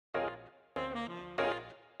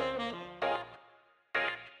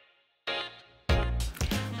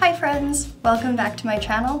Hi friends! Welcome back to my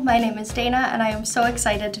channel. My name is Dana and I am so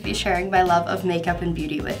excited to be sharing my love of makeup and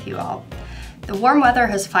beauty with you all. The warm weather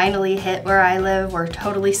has finally hit where I live. We're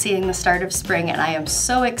totally seeing the start of spring and I am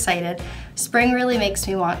so excited. Spring really makes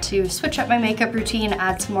me want to switch up my makeup routine,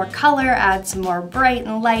 add some more color, add some more bright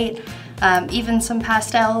and light, even some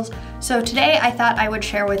pastels. So today I thought I would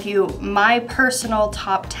share with you my personal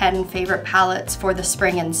top 10 favorite palettes for the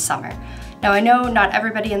spring and summer. Now I know not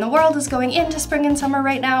everybody in the world is going into spring and summer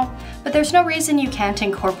right now, but there's no reason you can't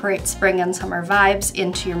incorporate spring and summer vibes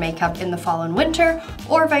into your makeup in the fall and winter,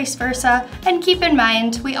 or vice versa. And keep in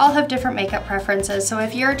mind, we all have different makeup preferences, so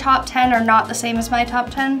if your top 10 are not the same as my top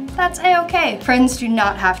 10, that's a-okay. Friends do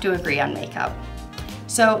not have to agree on makeup.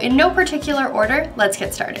 So in no particular order, let's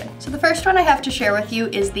get started. So the first one I have to share with you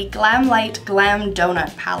is the Glam Light Glam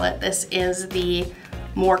Donut palette. This is the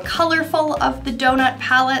more colorful of the donut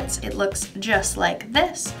palettes. It looks just like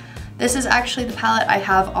this. This is actually the palette I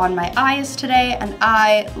have on my eyes today, and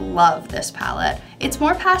I love this palette. It's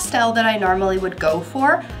more pastel than I normally would go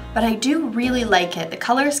for, but I do really like it. The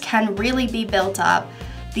colors can really be built up.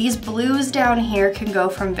 These blues down here can go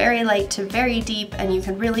from very light to very deep, and you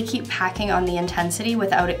can really keep packing on the intensity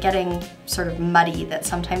without it getting sort of muddy that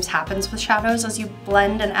sometimes happens with shadows as you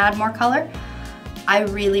blend and add more color. I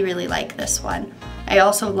really like this one. I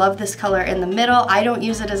also love this color in the middle. I don't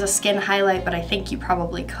use it as a skin highlight, but I think you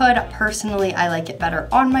probably could. Personally, I like it better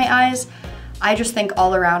on my eyes. I just think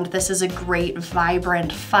all around this is a great,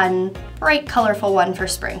 vibrant, fun, bright, colorful one for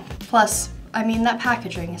spring. Plus, I mean, that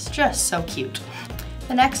packaging is just so cute.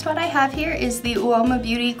 The next one I have here is the Uoma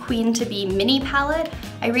Beauty Queen to Be Mini Palette.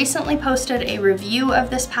 I recently posted a review of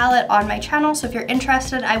this palette on my channel, so if you're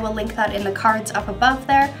interested, I will link that in the cards up above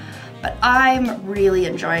there. But I'm really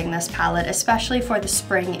enjoying this palette, especially for the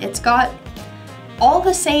spring. It's got all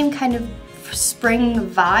the same kind of spring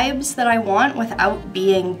vibes that I want without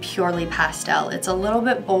being purely pastel. It's a little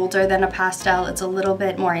bit bolder than a pastel, it's a little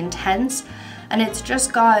bit more intense, and it's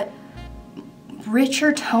just got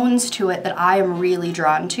richer tones to it that I am really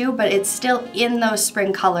drawn to, but it's still in those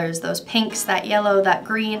spring colors, those pinks, that yellow, that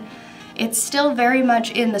green. It's still very much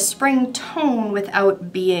in the spring tone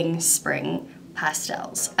without being spring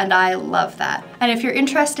pastels, and I love that. And if you're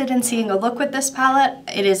interested in seeing a look with this palette,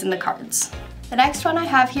 it is in the cards. The next one I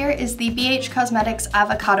have here is the BH Cosmetics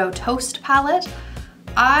Avocado Toast palette.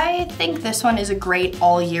 I think this one is a great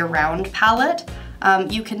all year round palette.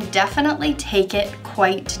 You can definitely take it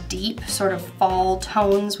quite deep, sort of fall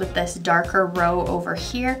tones with this darker row over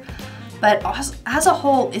here. But as a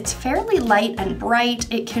whole, it's fairly light and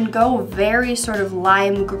bright. It can go very sort of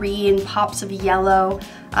lime green, pops of yellow.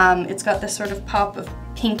 It's got this sort of pop of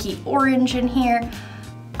pinky orange in here.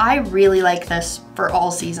 I really like this for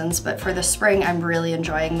all seasons, but for the spring, I'm really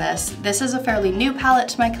enjoying this. This is a fairly new palette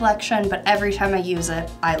to my collection, but every time I use it,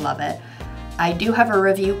 I love it. I do have a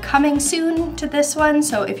review coming soon to this one,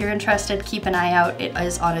 so if you're interested, keep an eye out. It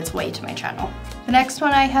is on its way to my channel. The next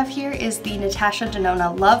one I have here is the Natasha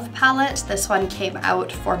Denona Love palette. This one came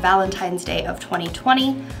out for Valentine's Day of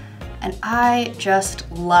 2020, and I just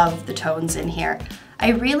love the tones in here.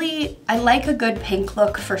 I like a good pink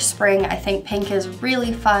look for spring. I think pink is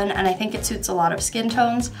really fun, and I think it suits a lot of skin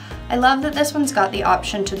tones. I love that this one's got the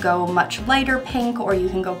option to go much lighter pink, or you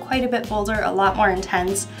can go quite a bit bolder, a lot more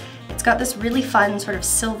intense. It's got this really fun sort of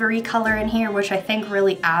silvery color in here, which I think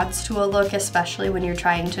really adds to a look, especially when you're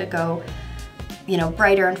trying to go, you know,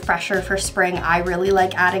 brighter and fresher for spring. I really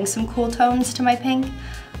like adding some cool tones to my pink.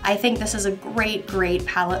 I think this is a great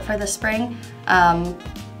palette for the spring.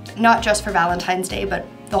 Not just for Valentine's Day, but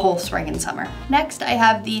the whole spring and summer. Next, I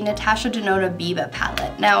have the Natasha Denona Biba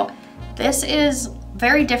palette. Now, this is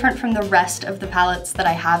very different from the rest of the palettes that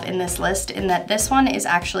I have in this list in that this one is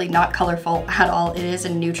actually not colorful at all. It is a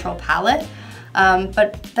neutral palette,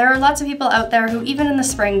 but there are lots of people out there who even in the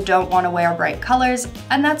spring don't want to wear bright colors,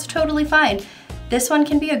 and that's totally fine. This one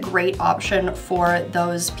can be a great option for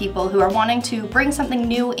those people who are wanting to bring something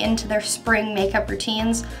new into their spring makeup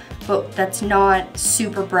routines, but that's not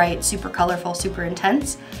super bright, super colorful, super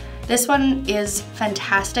intense. This one is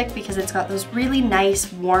fantastic because it's got those really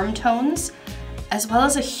nice warm tones, as well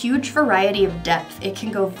as a huge variety of depth. It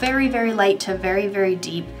can go very light to very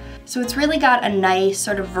deep. So it's really got a nice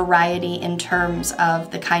sort of variety in terms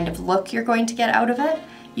of the kind of look you're going to get out of it.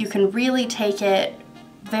 You can really take it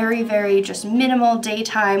very just minimal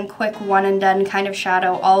daytime, quick one and done kind of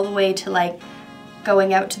shadow, all the way to like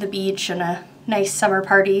going out to the beach and a nice summer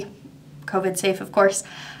party, COVID safe of course.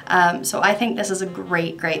 So I think this is a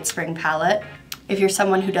great spring palette if you're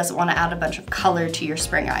someone who doesn't want to add a bunch of color to your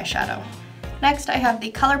spring eyeshadow. Next, I have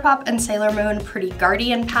the ColourPop and Sailor Moon Pretty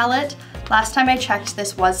Guardian palette. Last time I checked,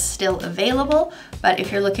 this was still available, but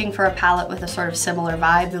if you're looking for a palette with a sort of similar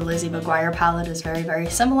vibe, the Lizzie McGuire palette is very, very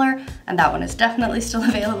similar, and that one is definitely still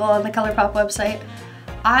available on the ColourPop website.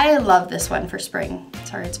 I love this one for spring.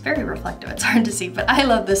 Sorry, it's very reflective, it's hard to see, but I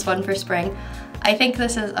love this one for spring. I think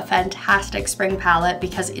this is a fantastic spring palette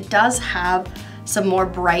because it does have some more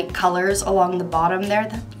bright colors along the bottom there.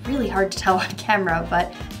 That's really hard to tell on camera,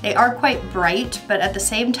 but they are quite bright, but at the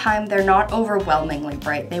same time, they're not overwhelmingly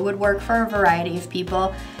bright. They would work for a variety of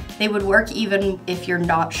people. They would work even if you're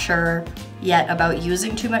not sure yet about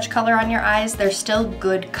using too much color on your eyes. They're still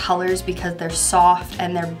good colors because they're soft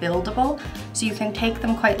and they're buildable, so you can take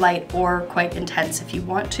them quite light or quite intense if you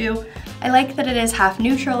want to. I like that it is half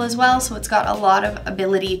neutral as well, so it's got a lot of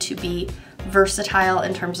ability to be versatile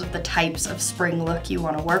in terms of the types of spring look you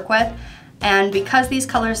want to work with. And because these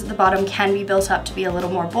colors at the bottom can be built up to be a little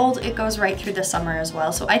more bold, it goes right through the summer as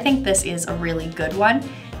well. So I think this is a really good one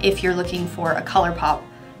if you're looking for a ColourPop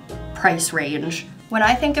price range. When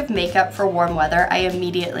I think of makeup for warm weather, I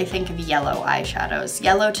immediately think of yellow eyeshadows.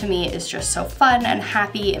 Yellow to me is just so fun and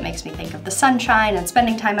happy. It makes me think of the sunshine and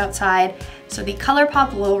spending time outside. So the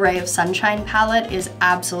ColourPop Little Ray of Sunshine palette is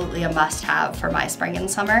absolutely a must-have for my spring and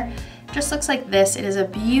summer. It just looks like this. It is a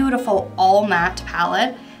beautiful all matte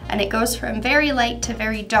palette, and it goes from very light to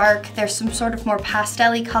very dark. There's some sort of more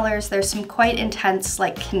pastel-y colors. There's some quite intense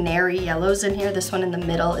like canary yellows in here. This one in the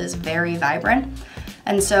middle is very vibrant.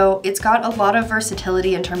 And so it's got a lot of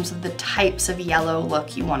versatility in terms of the types of yellow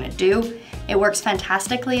look you want to do. It works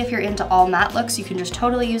fantastically if you're into all matte looks. You can just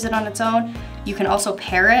totally use it on its own. You can also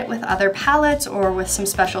pair it with other palettes or with some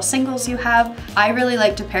special singles you have. I really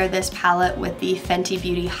like to pair this palette with the Fenty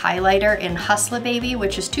Beauty highlighter in Hustla Baby,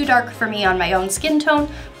 which is too dark for me on my own skin tone,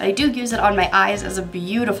 but I do use it on my eyes as a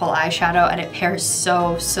beautiful eyeshadow, and it pairs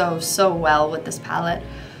so well with this palette.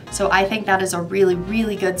 So I think that is a really,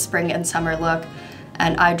 really good spring and summer look.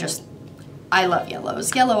 And I love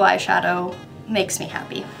yellows. Yellow eyeshadow makes me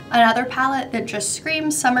happy. Another palette that just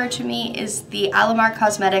screams summer to me is the Alamar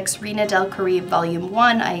Cosmetics Reina del Caribe Volume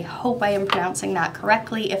 1. I hope I am pronouncing that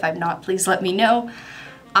correctly. If I'm not, please let me know.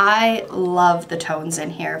 I love the tones in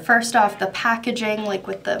here. First off, the packaging, like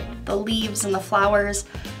with the leaves and the flowers,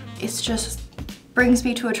 it's just brings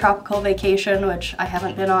me to a tropical vacation, which I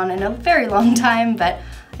haven't been on in a very long time, but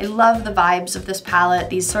I love the vibes of this palette.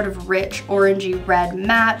 These sort of rich orangey red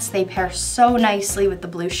mattes, they pair so nicely with the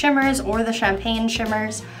blue shimmers or the champagne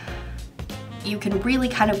shimmers. You can really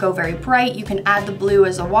kind of go very bright. You can add the blue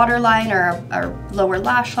as a waterline or a lower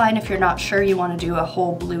lash line if you're not sure you want to do a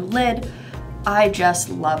whole blue lid. I just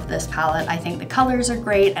love this palette. I think the colors are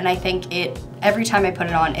great, and I think every time I put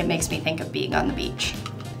it on, it makes me think of being on the beach.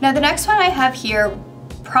 Now the next one I have here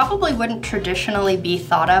probably wouldn't traditionally be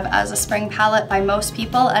thought of as a spring palette by most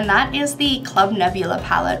people, and that is the Club Nebula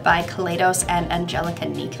palette by Kaleidos and Angelica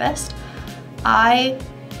Nyqvist. I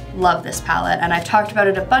love this palette, and I've talked about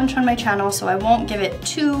it a bunch on my channel, so I won't give it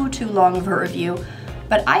too long of a review,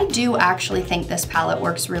 but I do actually think this palette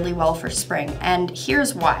works really well for spring, and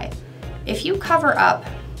here's why. If you cover up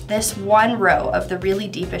this one row of the really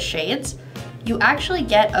deepest shades, you actually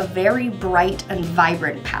get a very bright and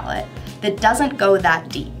vibrant palette that doesn't go that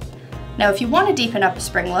deep. Now, if you want to deepen up a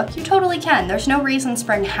spring look, you totally can. There's no reason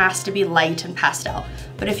spring has to be light and pastel.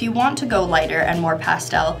 But if you want to go lighter and more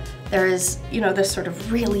pastel, there is, this sort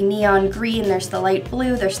of really neon green, there's the light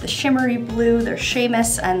blue, there's the shimmery blue, there's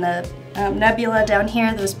Seamus and the Nebula down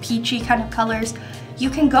here, those peachy kind of colors.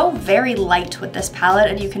 You can go very light with this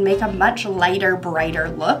palette, and you can make a much lighter, brighter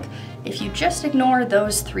look if you just ignore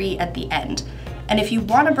those three at the end. And if you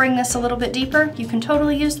want to bring this a little bit deeper, you can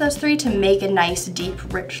totally use those three to make a nice,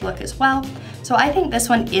 deep, rich look as well. So I think this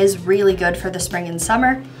one is really good for the spring and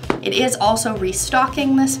summer. It is also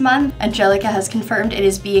restocking this month. Angelica has confirmed it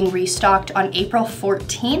is being restocked on April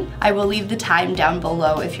 14th. I will leave the time down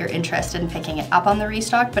below if you're interested in picking it up on the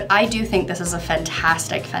restock, but I do think this is a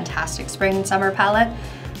fantastic, fantastic spring and summer palette,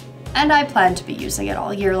 and I plan to be using it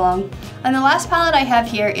all year long. And the last palette I have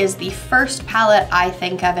here is the first palette I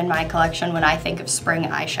think of in my collection when I think of spring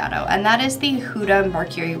eyeshadow, and that is the Huda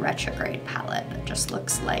Mercury Retrograde palette. It just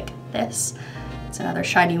looks like this. It's another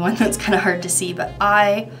shiny one that's kind of hard to see, but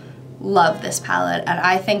I love this palette, and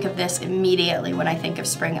I think of this immediately when I think of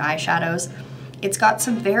spring eyeshadows. It's got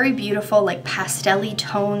some very beautiful like pastel-y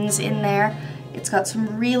tones in there. It's got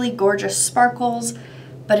some really gorgeous sparkles,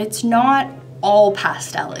 but it's not all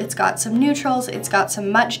pastel. It's got some neutrals, it's got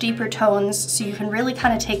some much deeper tones, so you can really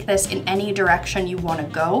kind of take this in any direction you want to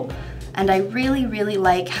go. and I really, really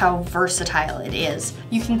like how versatile it is.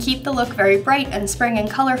 You can keep the look very bright and spring and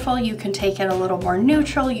colorful, you can take it a little more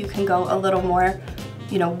neutral, you can go a little more,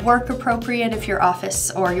 you know, work appropriate if your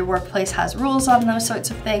office or your workplace has rules on those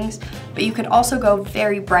sorts of things, but you can also go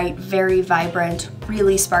very bright, very vibrant,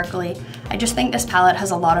 really sparkly. I just think this palette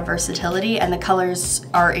has a lot of versatility and the colors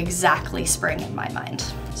are exactly spring in my mind.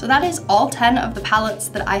 So that is all 10 of the palettes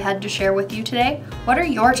that I had to share with you today. What are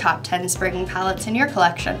your top 10 spring palettes in your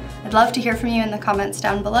collection? I'd love to hear from you in the comments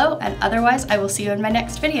down below, and otherwise I will see you in my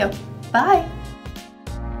next video. Bye!